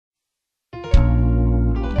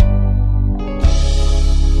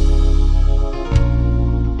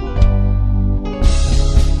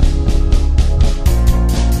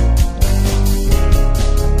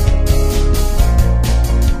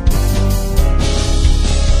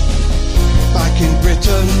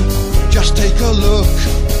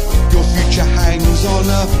hangs on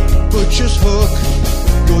a butcher's hook.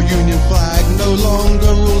 Your union flag no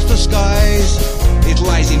longer rules the skies. It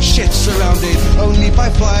lies in shit surrounded only by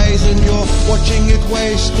flies, and you're watching it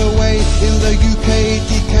waste away in the UK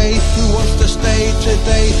decay. Who wants to stay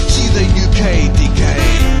today? See the UK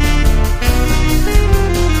decay.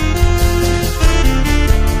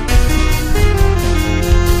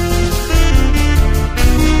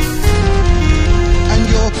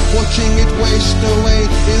 Watching it waste away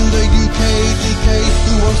in the UK decay.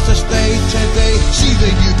 Who wants to stay today? See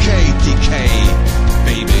the UK decay,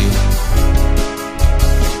 baby.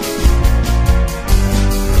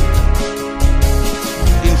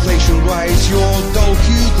 Inflation rise, your dull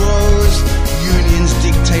hue grows. Unions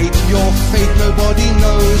dictate your fate, nobody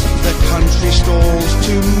knows. The country stalls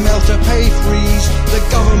to melt a pay freeze. The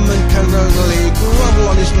government can only grovel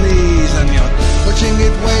on its knees, and you're watching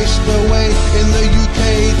it waste away in the UK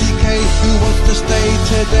decay. Who wants to stay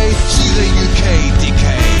today? See the UK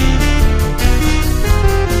decay.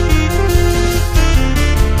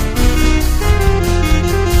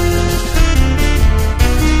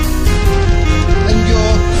 And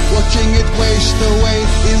you're watching it waste away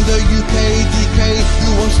in the UK decay. Who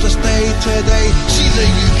wants to stay today? See the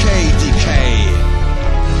UK decay.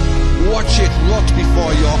 Watch it rot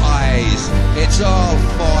before your eyes. It's all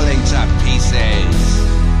falling to pieces.